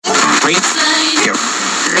No,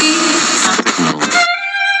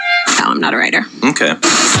 I'm not a writer. Okay.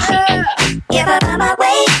 Give up on my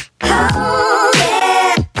way home,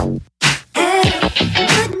 yeah.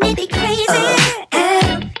 Wouldn't it be crazy?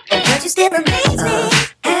 But you still amaze me.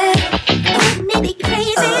 Wouldn't it be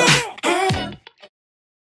crazy?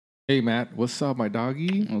 Hey Matt, what's up, my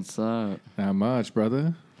doggy? What's up? Not much,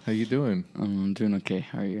 brother. How you doing? I'm doing okay.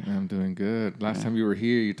 How are you? I'm doing good. Last time you were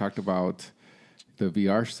here, you talked about the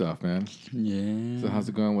VR stuff, man. Yeah. So how's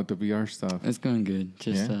it going with the VR stuff? It's going good.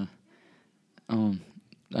 Just Yeah?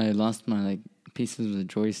 I lost my pieces of the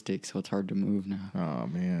joystick, so it's hard to move now. Oh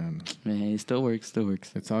man, Yeah, it still works.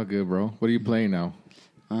 it's all good, bro. What are you playing now?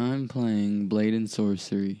 I'm playing Blade and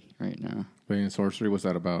Sorcery right now. Playing Sorcery. What's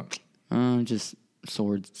that about? Just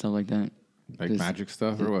swords, stuff like that. Like Just- magic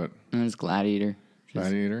stuff or what? It's Gladiator.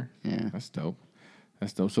 Gladiator. Yeah. That's dope.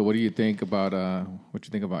 That's dope. So what do you think about what you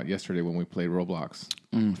think about yesterday when we played Roblox?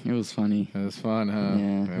 It was funny. It was fun, huh?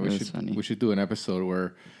 Yeah, we it was should funny. we should do an episode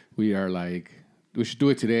where we are we should do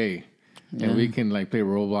it today. Yeah. And we can play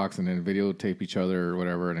Roblox and then videotape each other or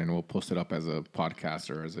whatever, and then we'll post it up as a podcast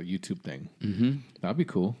or as a YouTube thing. Mm-hmm. That'd be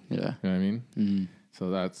cool. Yeah. You know what I mean? Mm-hmm.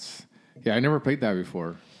 So I never played that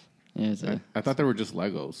before. Yeah. I thought they were just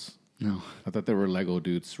Legos. No. I thought they were Lego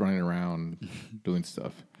dudes running around doing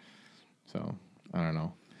stuff. So I don't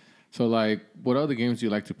know. So what other games do you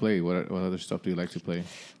like to play? What other stuff do you like to play?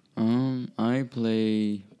 I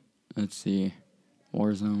play. Let's see,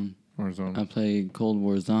 Warzone. Warzone. I play Cold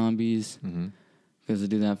War Zombies because I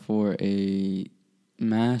do that for a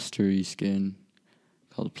mastery skin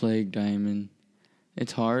called Plague Diamond.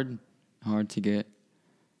 It's hard to get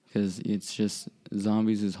because it's just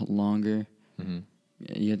zombies is longer.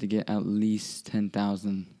 You have to get at least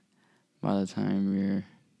 10,000 by the time you're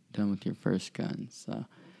done with your first gun. So,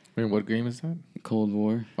 Wait, what game is that? Cold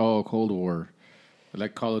War. Oh, Cold War.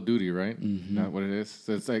 Like Call of Duty, right? Mm-hmm. That what it is?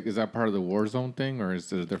 So it's is that part of the Warzone thing or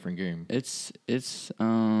is it a different game? It's the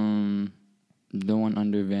one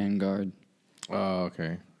under Vanguard. Oh,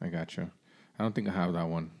 okay. I got you. I don't think I have that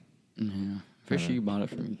one. Yeah, pretty sure you bought it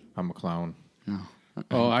for me. I'm a clown. No.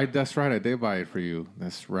 Oh, that's right. I did buy it for you.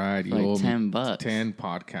 That's right. You owe Like me $10. 10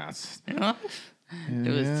 podcasts. It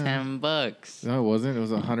was $10. No, it wasn't. It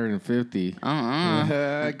was 150.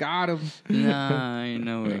 I got him. Nah, ain't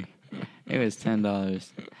no way. It was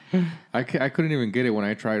 $10. I couldn't even get it when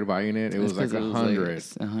I tried buying it. It was like 100.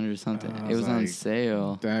 100 something. I It was on like,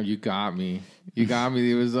 sale. Damn, you got me. You got me.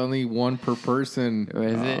 It was only one per person.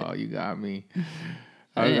 Was it? Oh, you got me.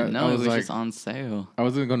 I didn't know it was like, just on sale. I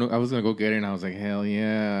was gonna go get it, and I was like, hell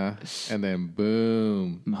yeah! And then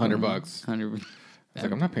boom, $100. 100. I was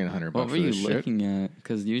like, I'm not paying $100 What for were you this shit. looking at?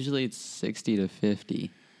 Because usually it's 60 to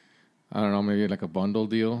 50. I don't know, maybe like a bundle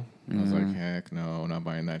deal. I was like, heck no, not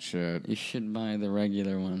buying that shit. You should buy the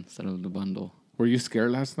regular one instead of the bundle. Were you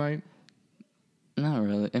scared last night? Not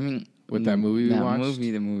really. I mean, With that movie we watched?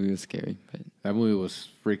 The movie was scary, but That movie was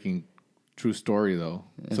freaking true story though,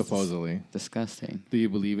 It's supposedly. disgusting. Do you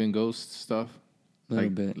believe in ghost stuff? A little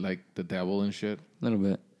bit. Like the devil and shit? A little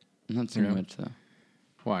bit. Not too Yeah. much, though.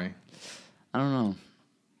 Why? I don't know.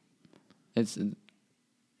 It's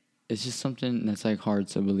just something that's hard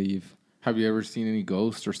to believe. Have you ever seen any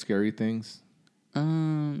ghosts or scary things?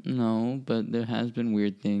 No, but there has been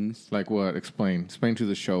weird things. Like what? Explain. Explain to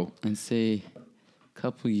the show. I'd say a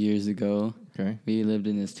couple years ago, Okay. we lived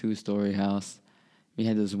in this 2-story house. We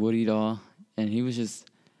had this Woody doll, and it was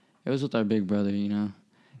with our big brother, you know.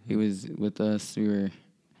 He was with us. We were,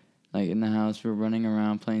 in the house. We were running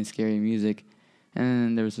around playing scary music. And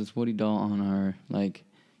then there was this Woody doll on our,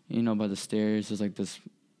 by the stairs. There's, this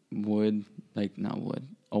wood, not wood,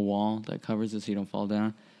 a wall that covers it so you don't fall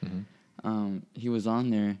down. He was on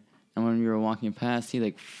there, and when we were walking past,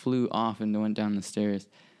 he, flew off and went down the stairs.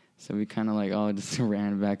 So we kind of, all just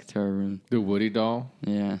ran back to our room. The Woody doll?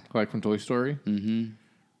 Yeah. Like from Toy Story? Mm-hmm.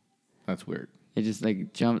 That's weird. It just,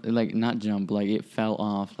 jumped, not jumped, it fell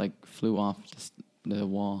off, flew off just the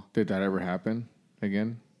wall. Did that ever happen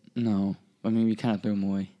again? No. I mean, we kind of threw him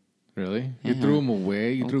away. Really? Yeah. You threw him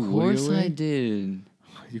away? You threw Woody away? Of course I did.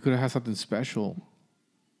 You could have had something special.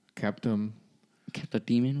 Kept him. Kept a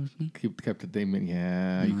demon with me? Kept the demon.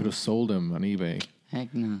 Yeah. You could have sold him on eBay.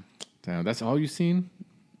 Heck no. Damn. That's all you've seen?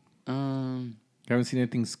 You haven't seen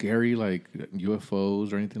anything scary like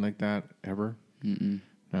UFOs or anything like that ever?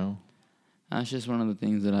 No? That's just one of the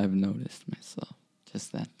things that I've noticed myself.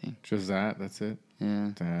 Just that thing. Just that? That's it?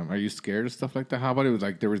 Yeah. Damn. Are you scared of stuff like that? How about it was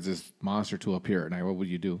there was this monster to appear at night? What would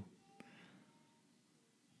you do?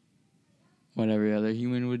 What every other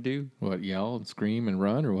human would do. What, yell and scream and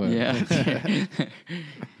run or what? Yeah.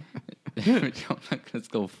 Let's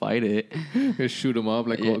go fight it. Just shoot them up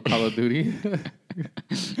like Call of Duty.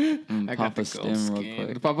 I Pop a the stim gold real skin.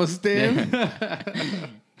 quick. Pop a stim.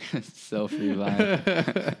 Self revive.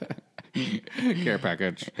 Care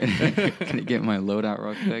package. Can you get my loadout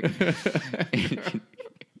real quick?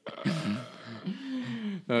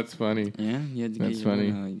 That's funny. Yeah, you had to That's get your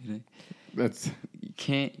funny. loadout. That's. You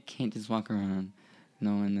can't just walk around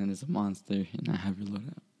knowing that it's a monster and not have your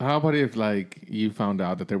loadout. How about if like you found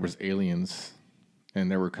out that there was aliens, and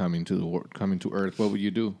they were coming to Earth? What would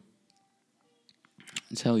you do?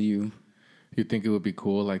 Tell you. You think it would be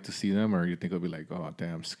cool, like to see them, or you think it would be like, oh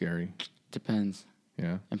damn, scary? Depends.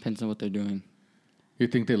 Yeah. Depends on what they're doing. You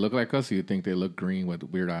think they look like us, or you think they look green with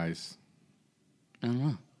weird eyes? I don't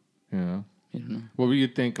know. Yeah. I don't know. What would you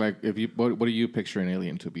think? Like, if you, what do you picture an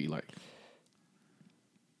alien to be like?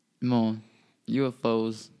 Well,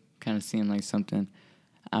 UFOs kind of seem like something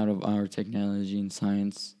out of our technology and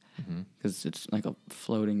science because it's like a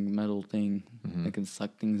floating metal thing that can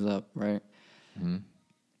suck things up, right? Mm-hmm.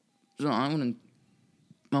 So I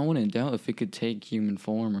wouldn't doubt if it could take human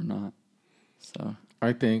form or not. So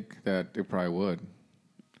I think that it probably would.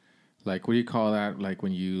 Like, what do you call that? Like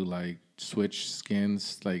when you like switch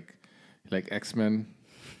skins, like X-Men.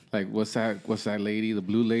 Like what's that lady? The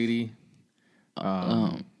blue lady.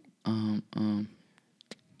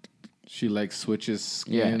 She like switches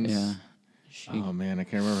skins. yeah. Oh man, I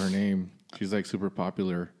can't remember her name. She's like super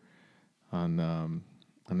popular on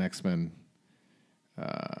X-Men.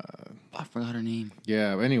 I forgot her name.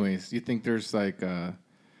 Yeah. Anyways, you think there's like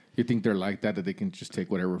you think they're like that they can just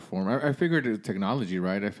take whatever form? I figured it's technology,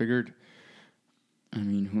 right? I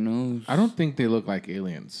mean, who knows? I don't think they look like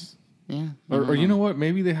aliens. Yeah. Or you know what?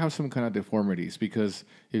 Maybe they have some kind of deformities because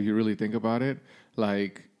if you really think about it,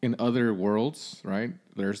 like in other worlds, right?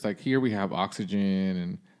 There's like here we have oxygen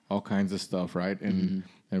and all kinds of stuff, right? And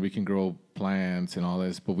we can grow plants and all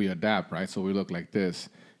this, but we adapt, right? So we look like this.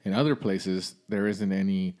 In other places, there isn't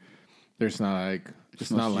any. There's not like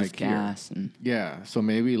it's not like here. gas and Yeah, so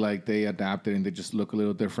maybe like they adapted and they just look a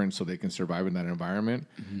little different so they can survive in that environment.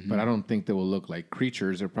 But I don't think they will look like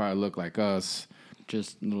creatures. They'll probably look like us.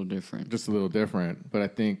 just a little different. Just a little different. But I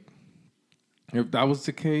think if that was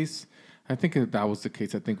the case, I think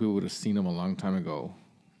we would have seen them a long time ago.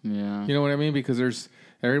 Yeah. You know what I mean? Because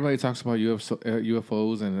everybody talks about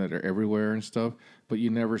UFOs and that they're everywhere and stuff, but you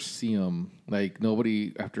never see them. Like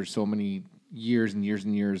nobody, after so many years and years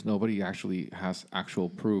and years, nobody actually has actual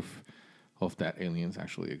proof of that aliens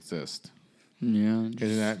actually exist. Yeah.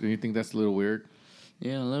 Do you think that's a little weird?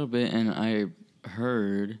 Yeah, a little bit. And I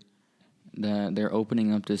heard that they're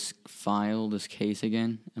opening up this case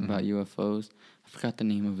again about UFOs. I forgot the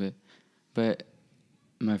name of it. But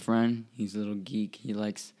my friend, he's a little geek. He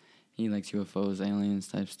likes UFOs, aliens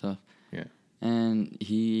type stuff. Yeah. And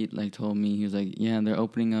he like told me, he was like, yeah, they're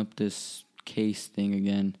opening up this case thing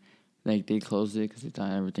again. Like they closed it because they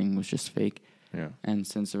thought everything was just fake. Yeah. And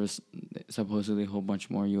since there was supposedly a whole bunch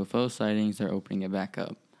more UFO sightings, they're opening it back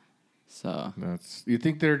up. So You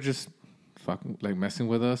think they're just fucking like messing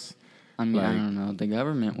with us? I mean, I Like- don't know. The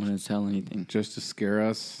government wouldn't tell anything. Just to scare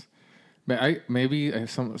us?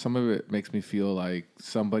 Some of it makes me feel like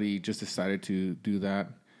somebody just decided to do that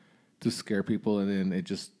to scare people, and then it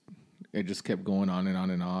just kept going on and on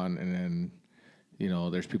and on, and then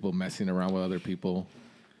there's people messing around with other people,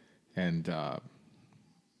 and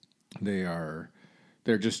they're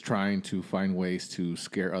just trying to find ways to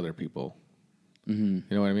scare other people. Mm-hmm.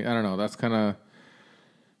 You know what I mean? I don't know. That's kind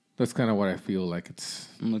of what I feel like it's.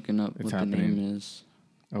 I'm looking up what happening. the name is.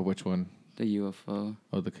 Oh, which one? The UFO.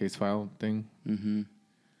 Oh, the case file thing? Mm-hmm.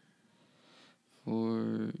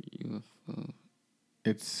 For UFO.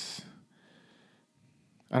 It's...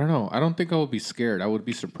 I don't know. I don't think I would be scared. I would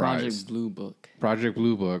be surprised. Project Blue Book. Project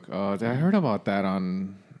Blue Book. I heard about that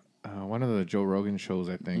on one of the Joe Rogan shows,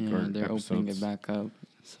 I think. Yeah, or they're episodes. opening it back up.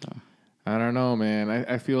 So I don't know, man.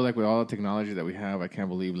 I feel like with all the technology that we have, I can't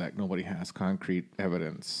believe like nobody has concrete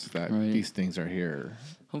evidence that Right. these things are here.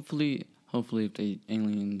 hopefully if the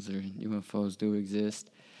aliens or UFOs do exist,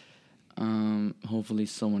 hopefully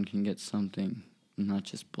someone can get something, not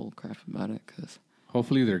just bullcrap about it. Cause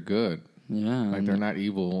Hopefully they're good. yeah, Like they're not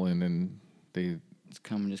evil, and then they... It's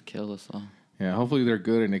come and just kill us all. Yeah, hopefully they're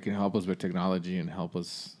good and they can help us with technology and help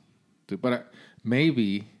us do. But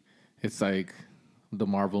maybe it's like the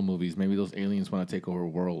Marvel movies. Maybe those aliens want to take over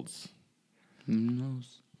worlds. Who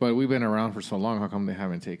knows? But we've been around for so long. How come they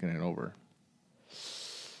haven't taken it over?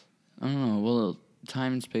 I don't know. Well,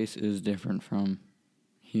 time and space is different from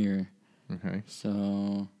here. Okay,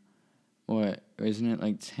 So, what? Isn't it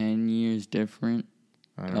like 10 years different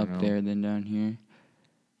I don't up know. there than down here?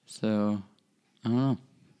 So, I don't know.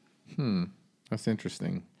 That's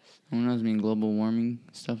interesting. Who knows? I mean, global warming,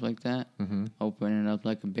 stuff like that. Mm-hmm. Opening up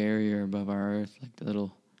like a barrier above our Earth, like the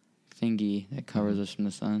little thingy that covers us from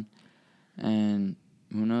the sun. And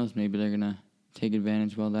who knows? Maybe they're going to take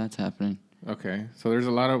advantage while that's happening. Okay, so there's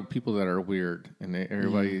a lot of people that are weird, and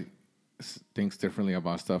everybody thinks differently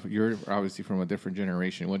about stuff. You're obviously from a different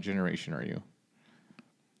generation. What generation are you?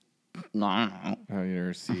 No, I don't know.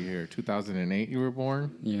 You're, see here, 2008 you were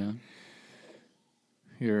born? Yeah.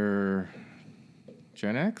 You're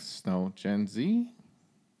Gen X? No, Gen Z?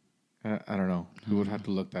 I don't know. We would have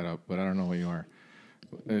to look that up, but I don't know what you are.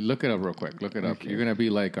 Look it up real quick. Look it up. Okay. You're gonna be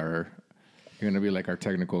like our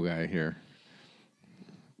technical guy here.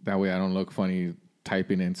 That way I don't look funny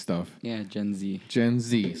typing in stuff. Yeah, Gen Z. Gen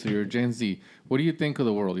Z. So you're Gen Z. What do you think of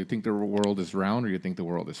the world? You think the world is round or you think the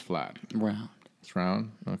world is flat? Round. It's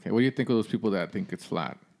round? Okay. What do you think of those people that think it's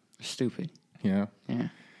flat? Stupid. Yeah? Yeah.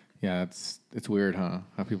 Yeah, it's weird, huh?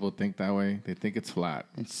 How people think that way. They think it's flat.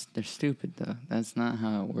 They're stupid though. That's not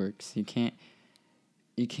how it works. You can't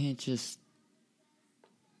just.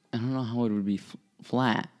 I don't know how it would be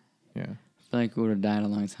flat. Yeah. I feel like it would have died a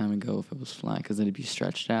long time ago if it was flat because it'd be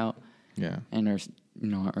stretched out. Yeah. And our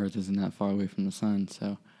Earth isn't that far away from the sun,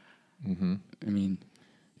 so. Mm-hmm. I mean,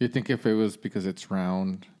 You think if it was because it's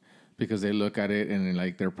round, because they look at it and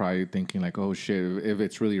like they're probably thinking like, oh shit, if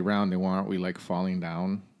it's really round, then why aren't we like falling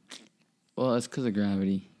down? well, it's because of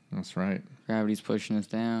gravity. That's right. Gravity's pushing us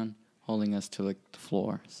down, holding us to like the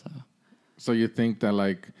floor. So you think that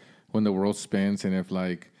like when the world spins and if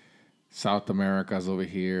like South America's over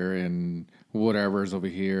here and whatever's over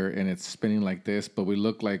here and it's spinning like this, but we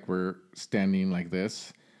look like we're standing like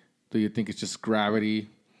this, do you think it's just gravity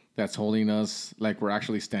that's holding us like we're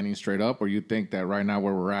actually standing straight up, or you think that right now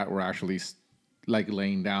where we're at, we're actually like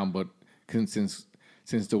laying down, but since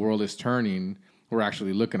the world is turning, we're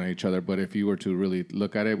actually looking at each other. But if you were to really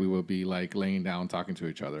look at it, we would be like laying down talking to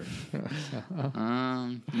each other.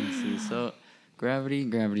 Let's see. So,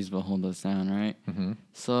 gravity's what holds us down, right? Mm-hmm.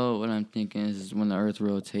 So what I'm thinking is when the Earth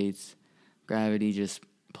rotates, gravity just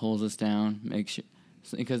pulls us down.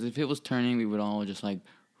 Because if it was turning, we would all just like,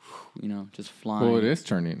 just fly. Well, it is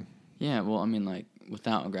turning. Yeah. Well, I mean, like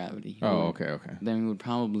without gravity. Oh, okay. Then we would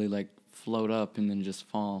probably like float up and then just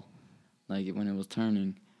fall, like when it was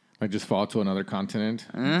turning. I just fall to another continent.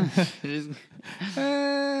 Well,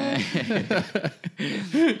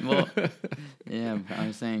 yeah,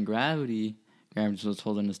 I'm saying gravity's what's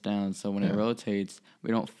holding us down. So when it rotates,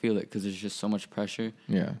 we don't feel it because there's just so much pressure.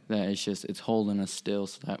 Yeah. That it's holding us still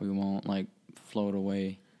so that we won't like float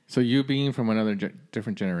away. So you being from another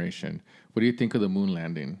different generation, what do you think of the moon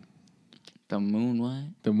landing? The moon, what?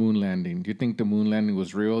 The moon landing. Do you think the moon landing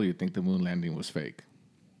was real? Or you think the moon landing was fake?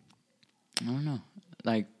 I don't know.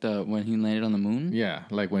 Like when he landed on the moon? Yeah,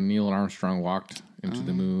 like when Neil Armstrong walked into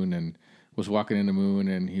the moon and was walking in the moon,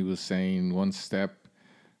 and he was saying one step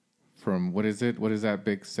from what is it? What is that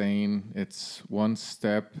big saying? It's one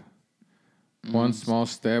step, one small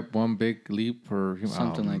step, one big leap for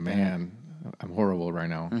Something like that. Man, I'm horrible right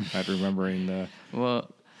now at remembering the. Well,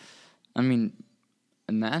 I mean,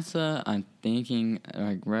 NASA, I'm thinking,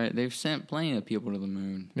 they've sent plenty of people to the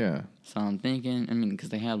moon. Yeah. So I'm thinking, because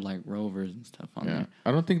they have like rovers and stuff on Yeah. there.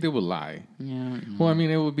 I don't think they would lie. Yeah. Well, I mean,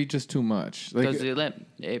 it would be just too much. Like, Because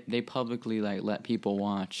they publicly let people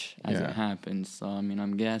watch as Yeah. it happens. So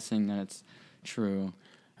I'm guessing that it's true.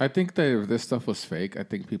 I think that if this stuff was fake, I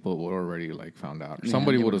think people would already like found out. Yeah,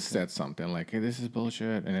 Somebody they would have would've said something like, "Hey, this is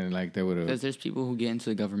bullshit," and then like they would have. Because there's people who get into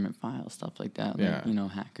the government files, stuff like that. Like, Yeah.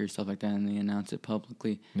 Hackers, stuff like that, and they announce it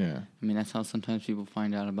publicly. Yeah. That's how sometimes people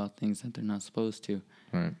find out about things that they're not supposed to.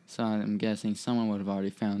 Right. So I'm guessing someone would have already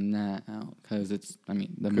found that out because it's, the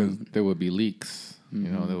Because moon. there would be leaks.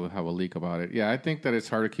 Mm-hmm. They would have a leak about it. Yeah, I think that it's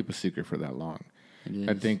hard to keep a secret for that long. It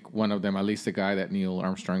I is. think one of them, at least the guy, that Neil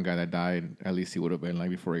Armstrong guy that died, at least he would have been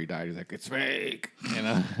like before he died. He's like, "It's fake,"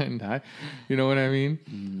 and die. You know what I mean?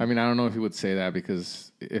 Mm-hmm. I mean, I don't know if he would say that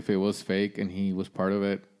because if it was fake and he was part of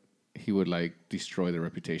it, he would like destroy the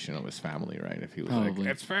reputation of his family, right? If he was Probably.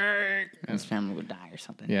 like, "It's fake," His family would die or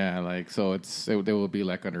something. yeah, like so they will be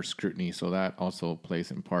like under scrutiny. So that also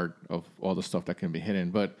plays in part of all the stuff that can be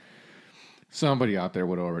hidden, but. Somebody out there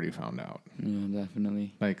would have already found out, Yeah,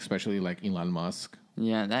 definitely. like especially like Elon Musk.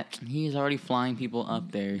 Yeah, that he's already flying people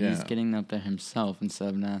up there. He's Yeah. getting up there himself instead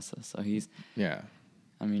of NASA. So he's. Yeah,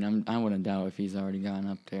 I wouldn't doubt if he's already gotten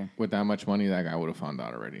up there. with that much money, that guy would have found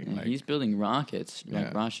out already. And Like, he's building rockets,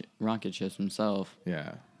 like Yeah. rocket ships himself.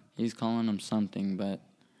 yeah, He's calling them something, but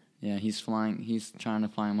yeah, he's flying. He's trying to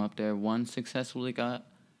fly him up there. One successfully got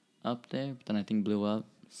up there, but then I think blew up.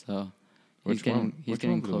 So he's Which one? getting Which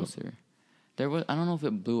one blew up? closer. I don't know if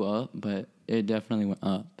it blew up, but it definitely went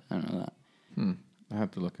up. I don't know that. I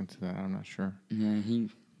have to look into that. I'm not sure.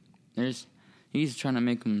 Yeah, he's trying to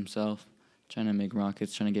make himself, trying to make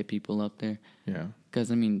rockets, trying to get people up there. Yeah.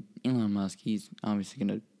 Because, I mean, Elon Musk, he's obviously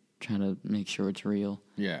going to try to make sure it's real.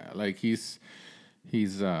 Yeah, like he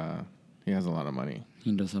has a lot of money,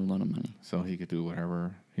 He does have a lot of money. so he could do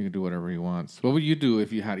whatever he wants. What would you do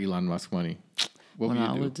if you had Elon Musk money? What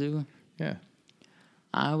I would do? Yeah.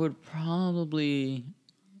 I would probably,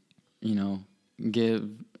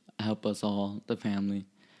 help us all, the family.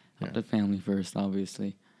 Help Yeah. the family first,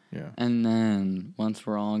 obviously. Yeah. And then, once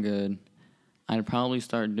we're all good, I'd probably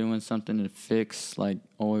start doing something to fix, like,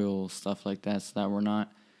 oil, stuff like that, so that we're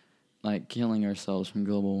not, like, killing ourselves from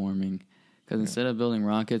global warming. Because instead of building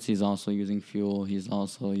rockets, he's also using fuel. He's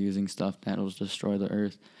also using stuff that will destroy the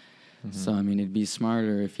Earth. Mm-hmm. So, I mean, it'd be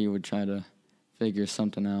smarter if he would try to figure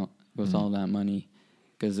something out with Mm-hmm. all that money.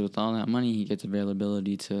 Because with all that money, he gets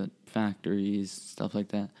availability to factories, stuff like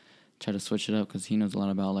that. Try to switch it up because he knows a lot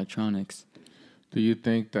about electronics. Do you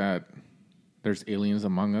think that there's aliens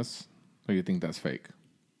among us, or you think that's fake?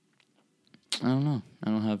 I don't know. I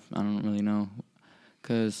don't really know.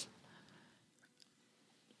 Because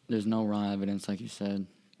there's no raw evidence, like you said.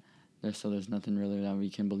 There's nothing really that we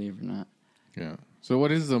can believe or not. Yeah. So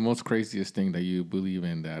what is the most craziest thing that you believe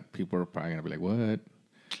in that people are probably gonna be like, what?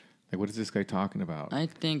 Like, what is this guy talking about? I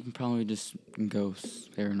think probably just ghosts,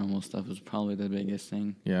 paranormal stuff is probably the biggest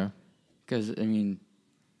thing. Yeah. Because, I mean,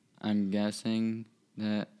 I'm guessing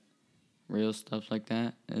that real stuff like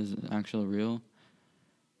that is actually real.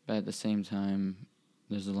 But at the same time,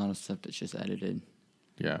 there's a lot of stuff that's just edited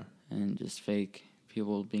Yeah. and just fake.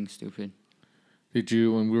 People being stupid. Did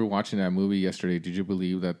you, when we were watching that movie yesterday, did you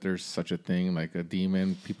believe that there's such a thing like a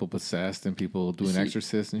demon, people possessed, and people doing See-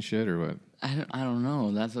 exorcists and shit, or what? I don't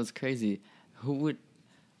know. That's what's crazy. Who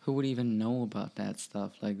would even know about that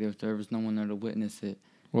stuff? Like, if there was no one there to witness it.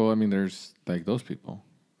 Well, I mean, there's like those people.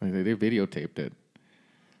 Like they videotaped it.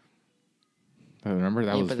 I remember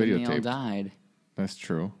that was but then they all videotaped. died. That's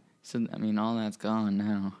true. So, I mean, all that's gone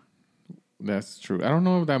now. That's true. I don't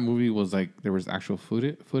know if that movie was like there was actual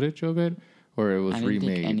footage of it, or it was I didn't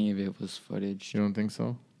remade. think any of it was footage. You don't think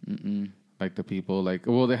so? Mm-mm. Like the people, like,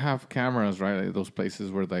 well, they have cameras, right? Like those places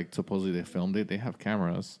where like supposedly they filmed it, they have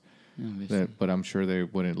cameras. Obviously. But I'm sure they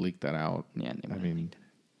wouldn't leak that out. Yeah, they I wouldn't mean, leak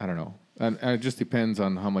I don't know. And it just depends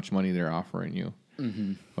on how much money they're offering you.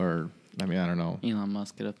 Mm-hmm. Or, I mean, I don't know. Elon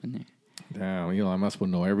Musk get up in there. Damn, Elon Musk would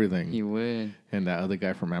know everything. He would. And that other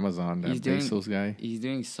guy from Amazon, that Bezos guy. He's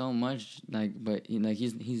doing so much,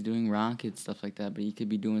 he's doing rockets, stuff like that. But he could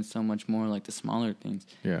be doing so much more, like the smaller things.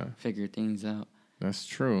 Yeah, Figure things out. that's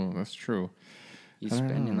true. That's true. He's I don't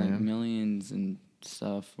spending know, like man. millions and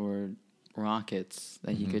stuff for rockets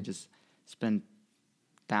that he could just spend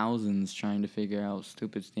thousands trying to figure out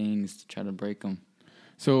stupid things to try to break them.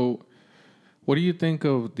 So, what do you think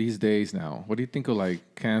of these days now? What do you think of like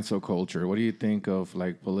cancel culture? What do you think of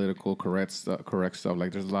like political correct stuff?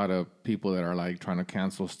 Like, there's a lot of people that are like trying to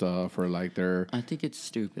cancel stuff, or like they're I think it's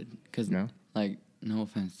stupid because, Yeah. like, no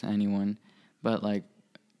offense to anyone, but like,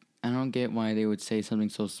 I don't get why they would say something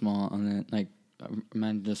so small and then like,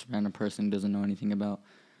 imagine just a random person who doesn't know anything about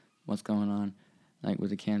what's going on, like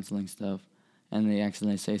with the canceling stuff, and they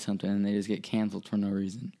accidentally say something and they just get canceled for no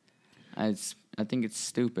reason. I think it's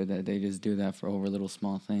stupid that they just do that for over a little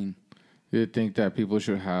small thing. You think that people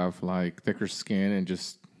should have like thicker skin and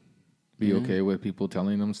just be okay with people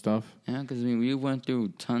telling them stuff? Yeah, because I mean, we went through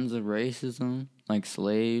tons of racism, like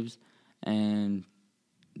slaves, and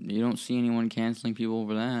you don't see anyone canceling people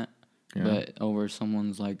over that. Yeah. But over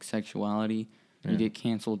someone's like sexuality, Yeah. you get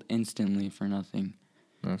canceled instantly for nothing.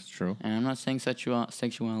 That's true. And I'm not saying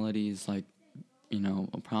sexuality is like,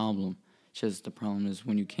 a problem. It's just the problem is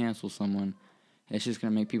when you cancel someone, it's just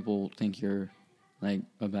gonna make people think you're like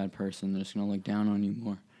a bad person. They're just gonna look down on you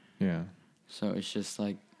more. Yeah. So it's just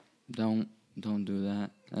like, don't do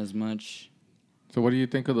that as much. So what do you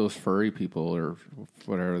think of those furry people or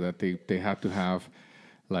whatever that they have to have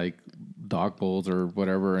like dog bowls or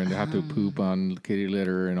whatever, and they have to poop on kitty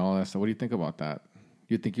litter and all that stuff? What do you think about that?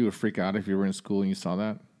 You think you would freak out if you were in school and you saw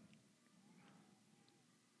that?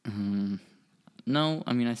 No,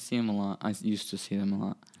 I mean, I see them a lot. I used to see them a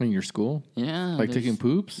lot. In your school? Yeah. Like there's- taking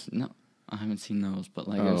poops? No, I haven't seen those, but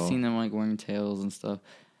like Oh. I've seen them like wearing tails and stuff.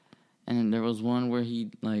 And there was one where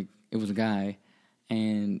it was a guy,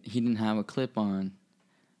 and he didn't have a clip on.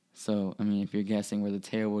 So, I mean, if you're guessing where the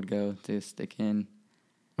tail would go to stick in,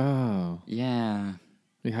 Oh. yeah.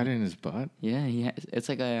 He had it in his butt? Yeah, it's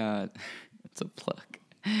like it's a plug.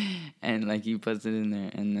 And like he puts it in there,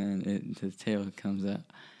 and then the tail comes out.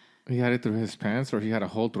 He had it through his pants, or he had a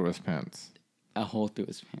hole through his pants? A hole through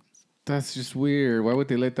his pants. That's just weird. Why would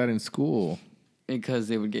they let that in school? Because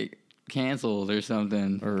they would get canceled or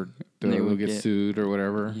something. Or They they would would get get- sued or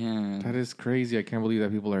whatever. Yeah. That is crazy. I can't believe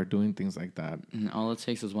that people are doing things like that. And all it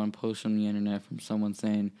takes is one post on the internet from someone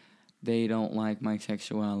saying they don't like my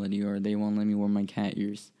sexuality or they won't let me wear my cat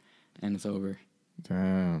ears, and it's over.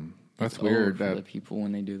 Damn. That's It's weird. over for That the people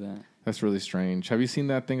when they do that. That's really strange. Have you seen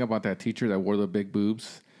that thing about that teacher that wore the big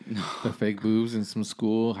boobs? No. The fake boobs in some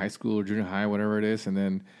school, high school or junior high, whatever it is, and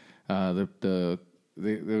then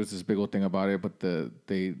there was this big old thing about it, but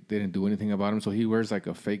they didn't do anything about him. So he wears like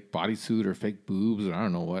a fake bodysuit or fake boobs, or I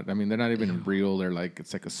don't know what. I mean, they're not even real. They're like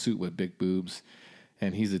it's like a suit with big boobs,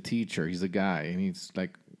 and he's a teacher. He's a guy, and he's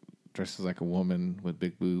like dresses like a woman with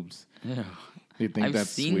big boobs. Yeah. You think I've that's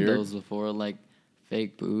seen weird? those before, like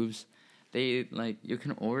fake boobs. They like you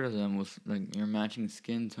can order them with like your matching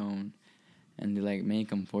skin tone, and they like make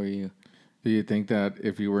them for you. Do you think that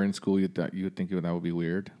if you were in school, you would think that would be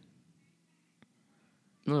weird?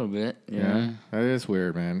 A little bit, yeah. That is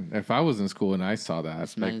weird, man. If I was in school and I saw that,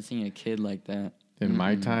 Just like, imagine seeing a kid like that. in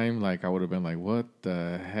my time, like I would have been like, "What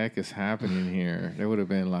the heck is happening here?" There would have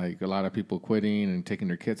been like a lot of people quitting and taking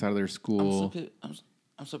their kids out of their school.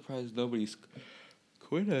 I'm surprised nobody's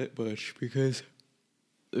quit that much because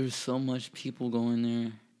there's so much people going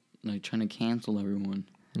there, like trying to cancel everyone.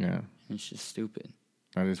 Yeah, It's just stupid.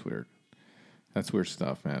 that is weird. That's weird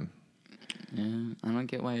stuff, man. Yeah, I don't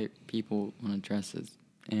get why people want to dress as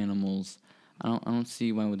animals. I don't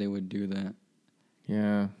see why they would do that.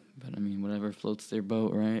 Yeah, But I mean, whatever floats their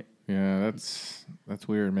boat, right? yeah, that's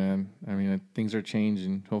weird, man. I mean, things are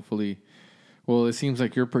changing. Hopefully, well, it seems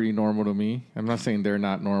like you're pretty normal to me. I'm not saying they're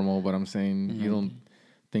not normal, but I'm saying you don't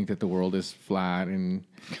think that the world is flat and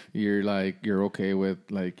you're okay with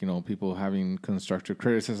like people having constructive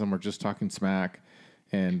criticism or just talking smack,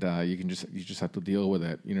 and you just have to deal with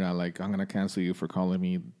it. You're not like, I'm gonna cancel you for calling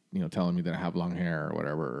me, telling me that I have long hair or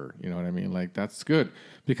whatever. You know what I mean? Like that's good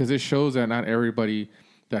because it shows that not everybody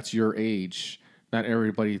that's your age, not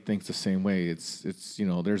everybody thinks the same way. It's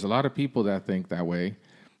there's a lot of people that think that way,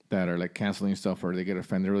 that are like canceling stuff or they get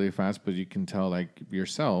offended really fast. But you can tell like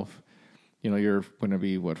yourself, you're going to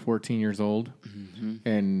be 14 years old,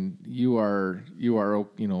 and you're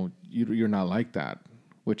not like that,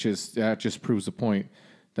 that just proves the point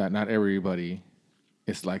that not everybody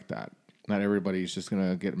is like that. Not everybody's just going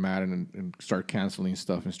to get mad and start canceling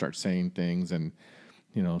stuff and start saying things and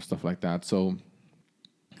stuff like that. So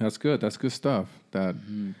that's good. That's good stuff. That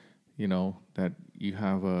that you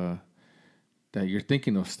have that you're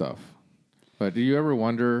thinking of stuff. But do you ever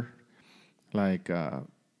wonder, like?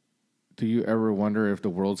 Do you ever wonder if the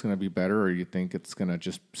world's going to be better, or you think it's going to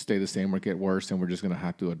just stay the same or get worse, and we're just going to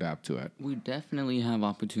have to adapt to it? We definitely have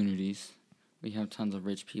opportunities. We have tons of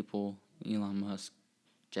rich people, Elon Musk,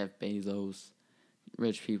 Jeff Bezos,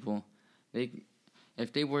 rich people.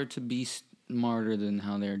 If they were to be smarter than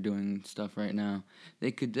how they're doing stuff right now,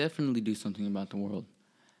 they could definitely do something about the world.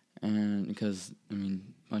 And because, I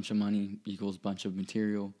mean, bunch of money equals bunch of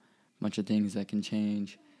material, bunch of things that can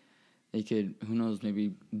change. They could, who knows,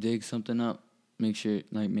 maybe dig something up, make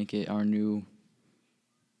it our new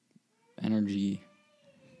energy.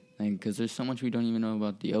 Because there's so much we don't even know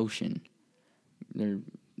about the ocean. And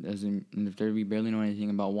if we barely know anything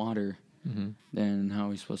about water, then how are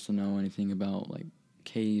we supposed to know anything about like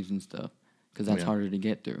caves and stuff? Because that's harder to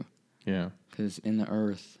get through. Yeah. Because in the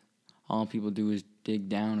earth, all people do is dig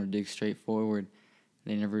down or dig straight forward.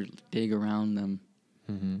 They never dig around them.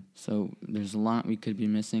 So there's a lot we could be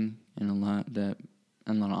missing, and a lot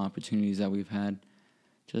of opportunities that we've had.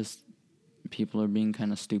 Just people are being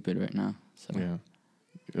kind of stupid right now. So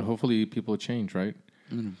Yeah. Hopefully people change, right?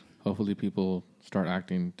 Hopefully people start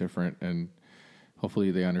acting different, and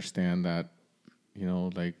hopefully they understand that,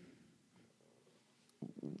 like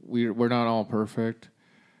we're not all perfect,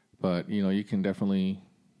 but you can definitely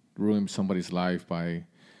ruin somebody's life by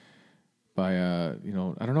I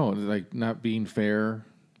don't know, like not being fair.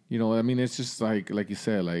 I mean, it's just like you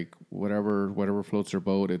said, like whatever floats their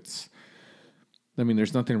boat.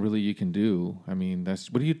 There's nothing really you can do. I mean,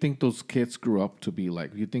 what do you think those kids grew up to be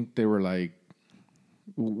like? Do you think they were like,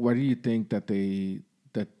 what do you think that they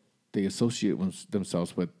associate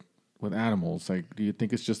themselves with animals? Like, do you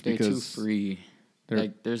think it's just they're because too free?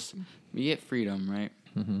 Like we get freedom, right?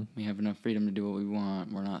 We have enough freedom to do what we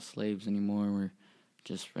want. We're not slaves anymore. We're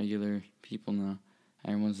just regular people now.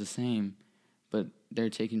 Everyone's the same. But they're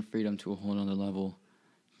taking freedom to a whole other level,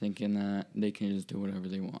 thinking that they can just do whatever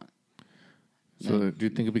they want. So do you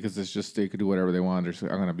think because it's just they could do whatever they want? They're just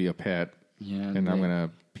like, I'm going to be a pet, and I'm going to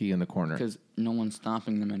pee in the corner. Because no one's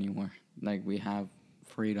stopping them anymore. Like, we have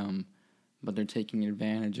freedom but they're taking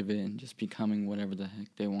advantage of it and just becoming whatever the heck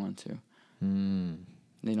they want to.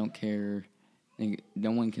 They don't care.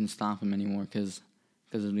 No one can stop them anymore because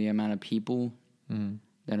of the amount of people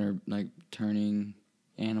that are like turning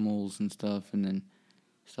animals and stuff, and then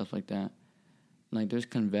stuff like that. Like there's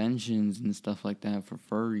conventions and stuff like that for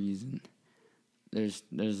furries, and there's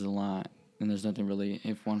a lot, and there's nothing really.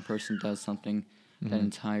 If one person does something, that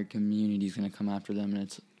entire community is gonna come after them, and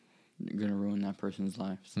it's gonna ruin that person's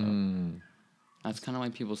life. So that's kind of why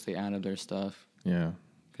people stay out of their stuff. Yeah.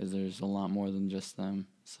 Because there's a lot more than just them.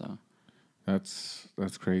 So That's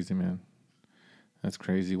crazy, man. That's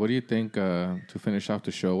crazy. What do you think, to finish off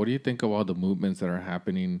the show, what do you think of all the movements that are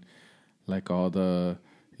happening? Like all the,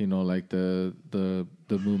 like the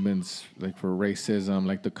movements like for racism,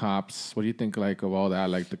 like the cops. What do you think like of all that,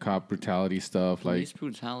 like the cop brutality stuff? police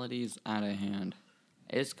brutality is out of hand.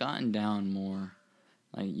 It's gotten down more.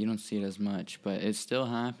 Like you don't see it as much, but it still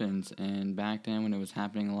happens. And back then when it was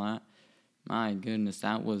happening a lot, my goodness,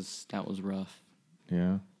 that was rough.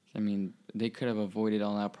 Yeah. I mean, they could have avoided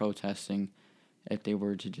all that protesting if they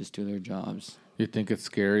were to just do their jobs. You think it's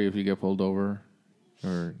scary if you get pulled over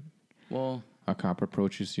or Well, a cop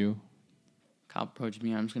approaches you? cop approached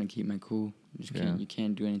me, I'm just gonna keep my cool. You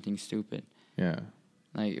can't do anything stupid. Yeah.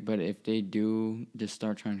 Like, but if they do just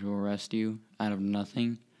start trying to arrest you out of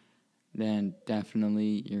nothing, then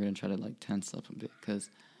definitely you're gonna try to like tense up a bit because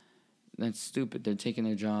that's stupid. They're taking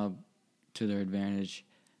their job to their advantage.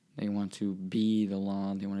 They want to be the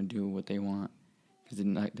law. They want to do what they want because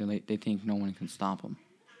they think no one can stop them.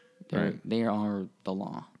 They are the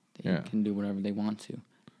law. They can do whatever they want to.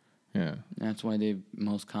 Yeah. That's why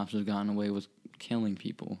most cops have gotten away with killing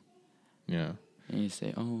people. Yeah. And you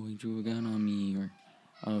say, oh, he drew a gun on me, or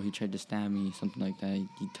oh, he tried to stab me, something like that.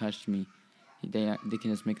 He touched me. They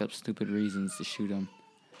can just make up stupid reasons to shoot him.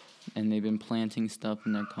 And they've been planting stuff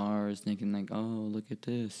in their cars, thinking like, oh, look at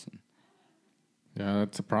this. Yeah,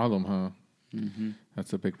 that's a problem, huh? Mm-hmm.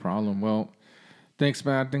 That's a big problem. Well, thanks,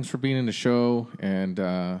 Matt. Thanks for being in the show. And,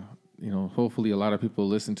 hopefully a lot of people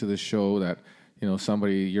listen to this show that,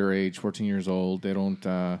 somebody your age, 14 years old, they don't,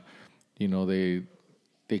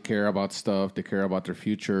 they care about stuff. They care about their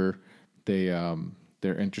future. They're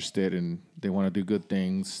interested and they want to do good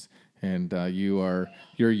things. And you're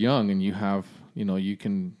young and you have,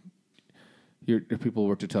 if people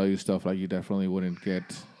were to tell you stuff like you definitely wouldn't get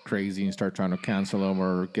crazy and start trying to cancel them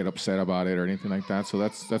or get upset about it or anything like that. So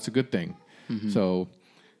that's a good thing. Mm-hmm. So,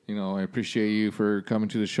 I appreciate you for coming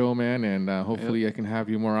to the show, man. And hopefully I can have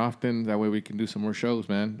you more often. That way we can do some more shows,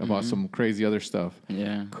 man, about some crazy other stuff.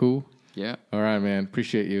 Yeah. Cool? Yeah. All right, man.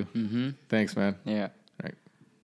 Appreciate you. Mm-hmm. Thanks, man. Yeah.